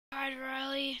G'day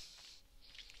Riley,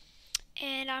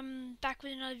 and I'm back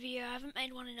with another video. I haven't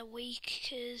made one in a week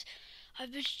because I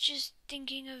was just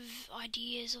thinking of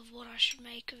ideas of what I should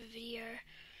make of a video.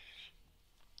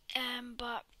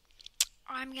 But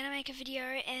I'm gonna make a video,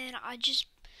 and I just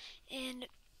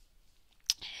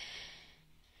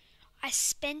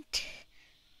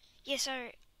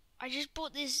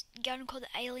bought this gun called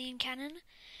the Alien Cannon,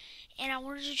 and I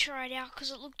wanted to try it out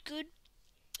because it looked good,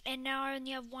 and now I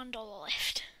only have $1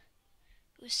 left.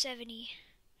 It was 70.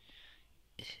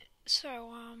 So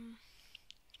I'm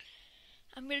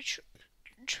gonna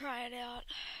try it out.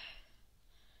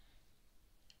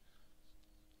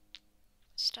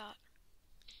 Start.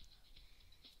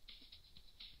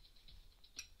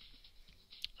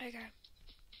 Okay.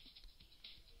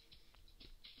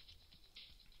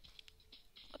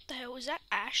 What the hell was that?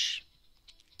 Ash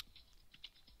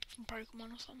from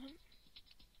Pokemon or something?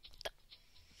 What the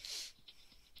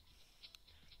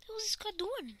hell is this guy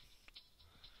doing?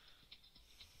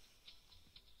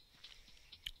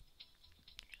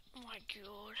 Oh my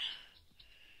god.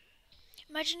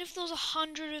 Imagine if there was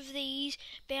 100 of these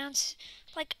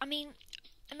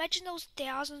imagine there was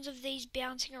thousands of these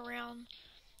bouncing around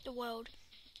the world.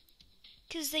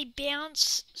 Because they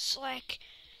bounce,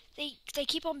 they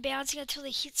keep on bouncing until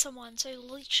they hit someone. So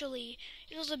literally,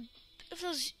 if there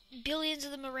was billions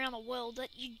of them around the world,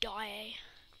 that you'd die, eh?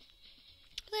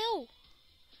 What the hell?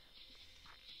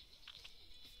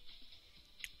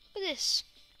 Look at this.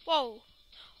 Whoa.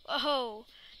 Whoa.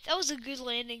 That was a good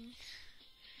landing.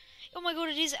 Oh my god,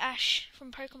 it is Ash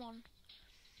from Pokemon.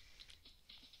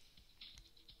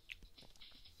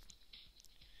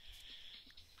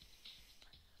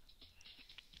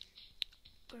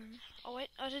 Boom. Oh wait,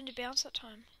 I didn't bounce that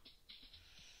time.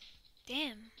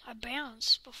 Damn, I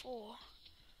bounced before.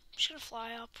 I'm just gonna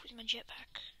fly up with my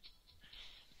jetpack.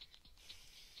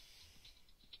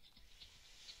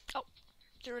 Oh,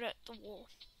 threw it at the wall.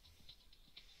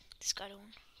 This guy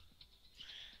doing.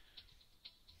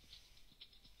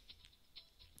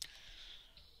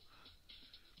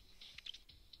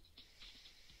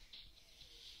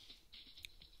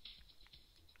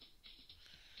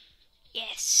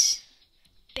 Yes.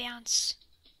 Bounce.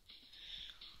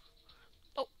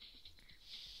 Oh.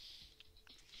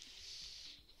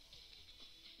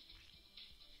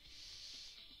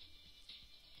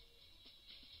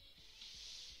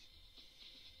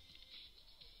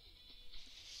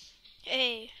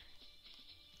 Hey.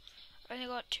 I only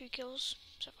got 2 kills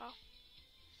so far.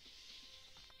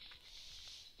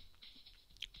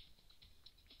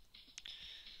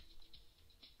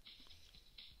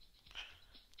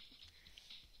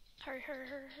 Hurry, hurry,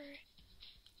 hurry, hurry.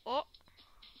 Oh.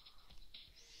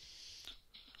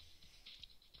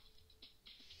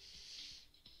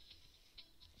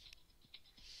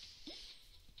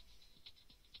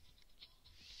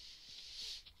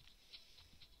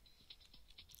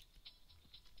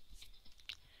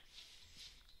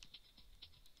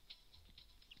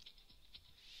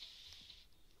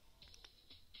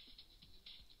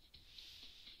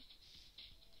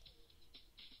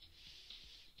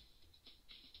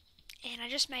 And I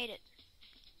just made it.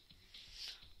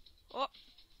 Oh.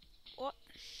 What?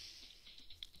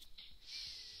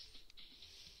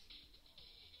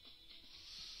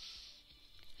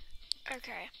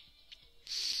 Okay.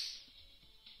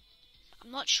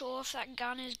 I'm not sure if that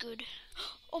gun is good.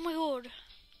 Oh my god.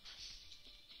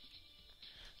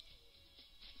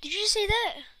 Did you see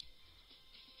that?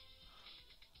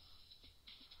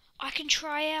 I can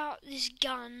try out this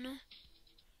gun.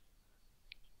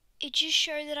 It just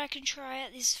showed that I can try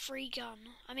out this free gun.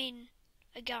 I mean,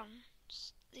 a gun.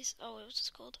 This, oh, what's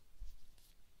it called?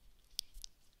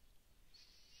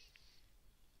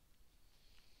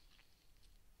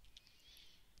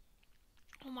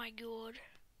 Oh my god.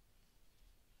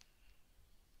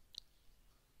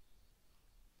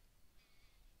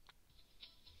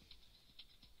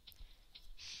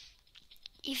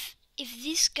 If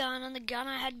this gun and the gun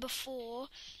I had before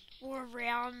were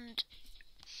around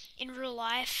in real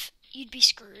life, you'd be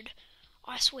screwed.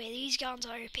 I swear, these guns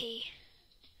are OP.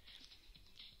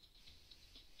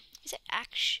 Is it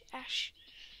Ash? Ash?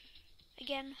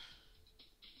 Again?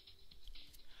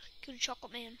 Good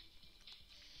chocolate man.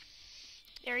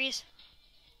 There he is.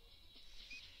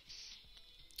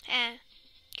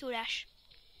 Killed Ash.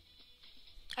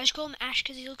 I just call him Ash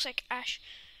because he looks like Ash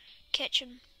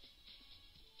Ketchum.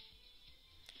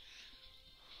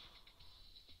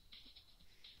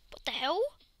 What the hell?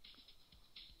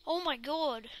 Oh my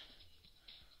god.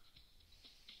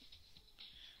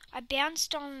 I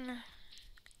bounced on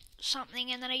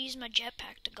something and then I used my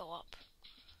jetpack to go up.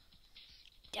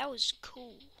 That was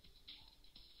cool.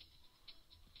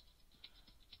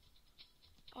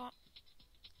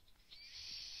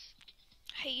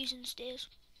 hate using the stairs.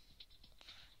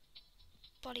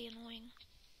 Bloody annoying.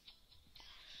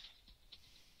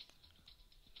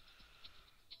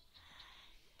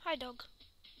 Hi, dog.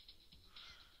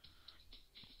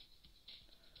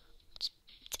 It's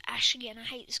Ash again. I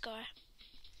hate this guy.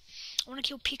 I want to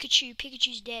kill Pikachu.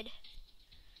 Pikachu's dead.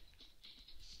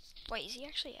 Wait, is he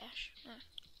actually Ash? No.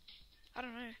 I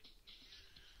don't know.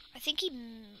 I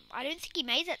don't think he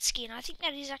made that skin. I think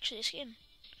that is actually a skin.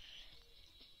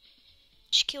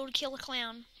 Just killed a killer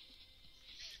clown.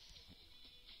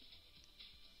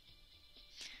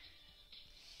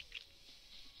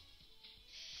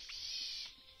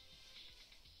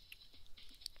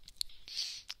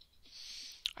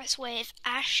 I swear, if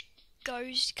Ash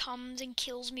comes and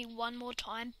kills me one more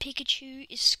time, Pikachu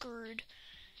is screwed.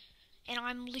 And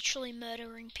I'm literally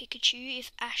murdering Pikachu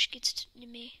if Ash gets to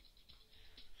me.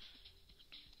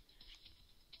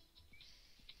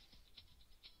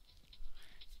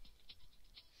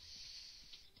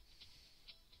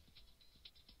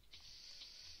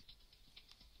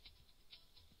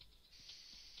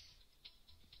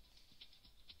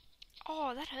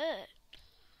 Oh, that hurt.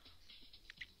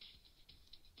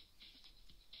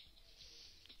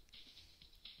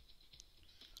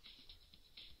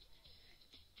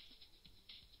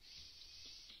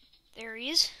 There he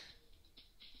is.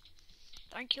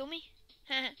 Don't kill me.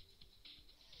 What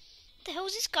the hell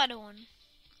is this guy doing?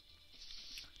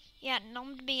 Yeah,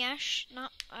 numbed me, Ash. No,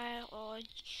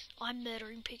 I'm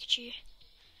murdering Pikachu.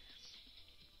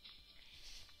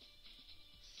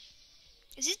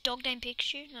 Is this dog named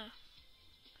Pikachu? No.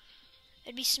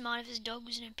 It'd be smart if his dog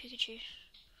was named Pikachu.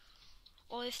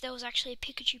 Or if there was actually a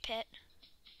Pikachu pet.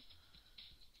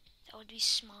 That would be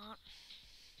smart.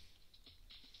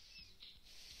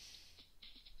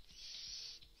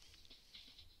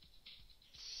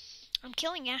 I'm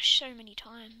killing Ash so many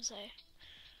times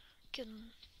though.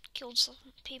 Killed some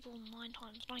people 9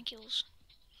 times. 9 kills.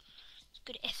 It's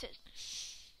good effort.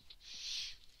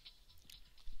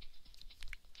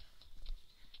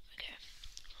 Okay.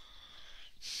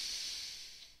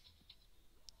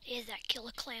 Here's that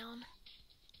killer clown.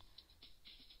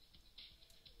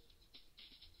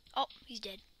 Oh, he's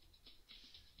dead.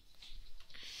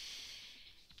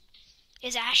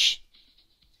 Here's Ash.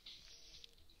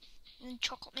 And then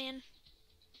Chocolate Man.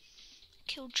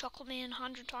 Killed Chocolate Man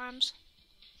 100 times.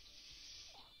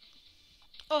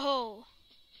 Oh.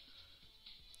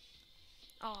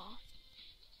 Oh.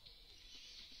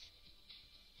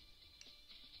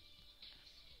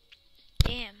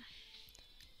 Damn.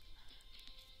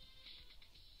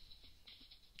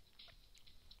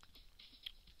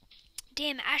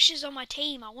 Damn, Ash is on my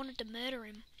team. I wanted to murder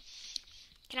him.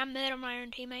 Can I murder my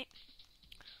own teammate?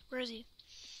 Where is he?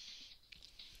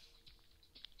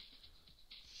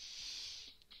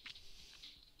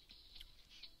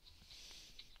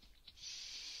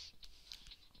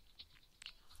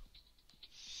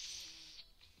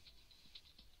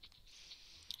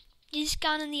 This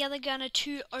gun and the other gun are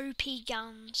 2 OP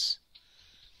guns.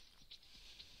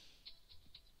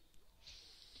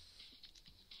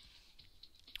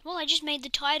 Well, I just made the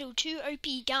title 2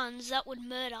 OP guns that would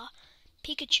murder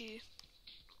Pikachu.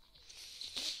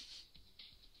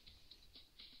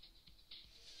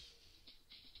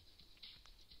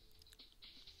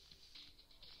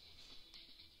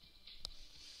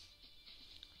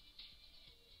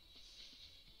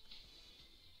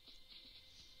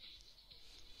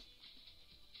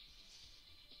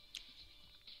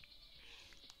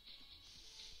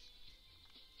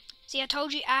 See, I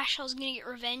told you, Ash, I was gonna get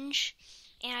revenge,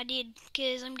 and I did,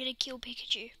 because I'm gonna kill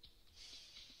Pikachu.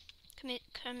 Commit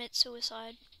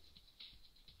suicide.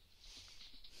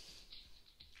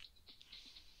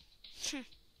 It's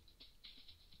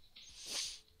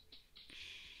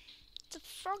a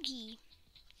froggy.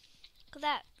 Look at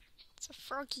that. It's a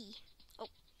froggy. Oh,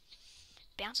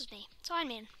 bounces me. It's Iron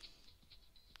Man.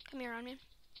 Come here, Iron Man.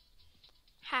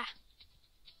 Ha.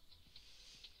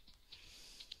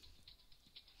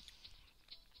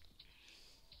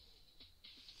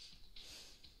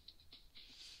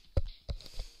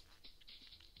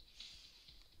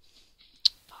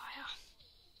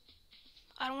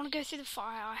 I don't want to go through the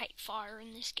fire. I hate fire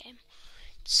in this game.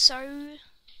 It's so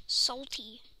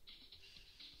salty.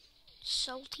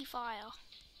 Salty fire.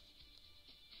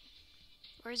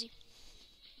 Where is he?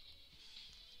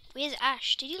 Where's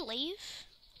Ash? Did he leave?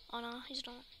 Oh no, he's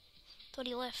not. Thought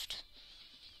he left.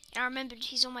 And I remembered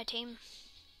he's on my team.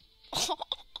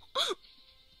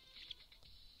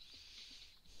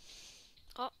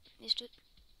 Oh, missed it.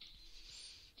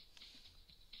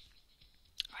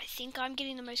 I think I'm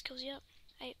getting the most kills yet.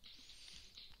 Hey.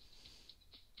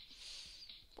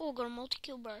 Oh, got a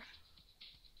multi-kill, bro.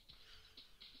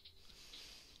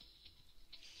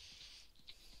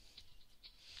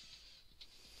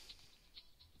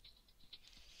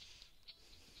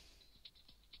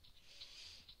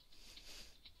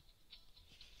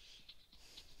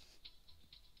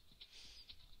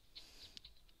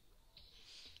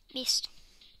 Missed.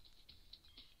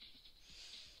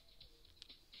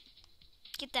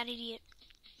 Get that idiot.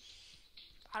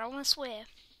 I don't want to swear.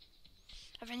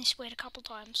 I've only sweared a couple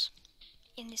times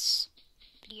in this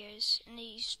videos.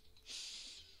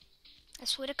 I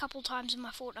sweared a couple times in my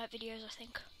Fortnite videos, I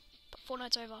think. But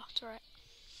Fortnite's over. It's alright.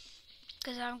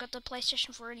 Because I haven't got the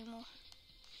PlayStation 4 anymore.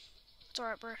 It's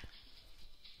alright, bro.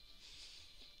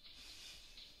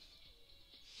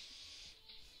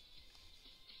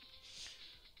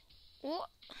 What?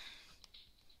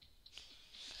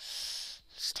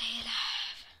 Stay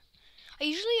alive. I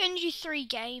usually only do 3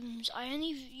 games. I only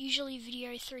usually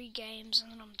video 3 games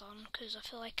and then I'm done because I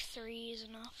feel like 3 is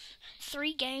enough.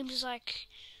 3 games is like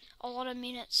a lot of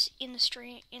minutes in the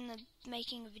stream, in the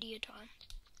making of video time.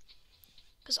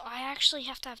 Because I actually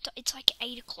have to have, it's like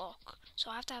 8 o'clock, so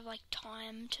I have to have like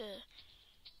time to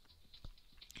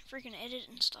freaking edit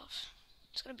and stuff.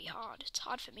 It's gonna be hard. It's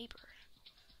hard for me, bro.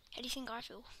 How do you think I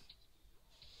feel?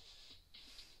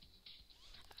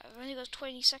 I've only got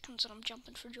 20 seconds and I'm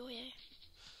jumping for joy, eh?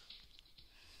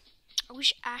 I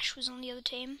wish Ash was on the other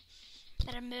team.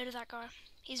 That I'd murder that guy.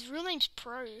 His real name's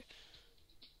Pro.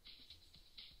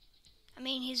 I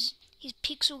mean, his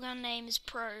pixel gun name is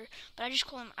Pro, but I just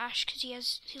call him Ash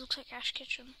because he looks like Ash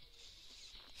Ketchum.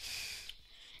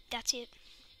 That's it.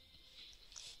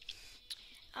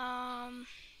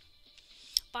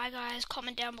 Bye guys.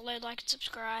 Comment down below, like and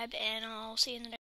subscribe, and I'll see you in the next.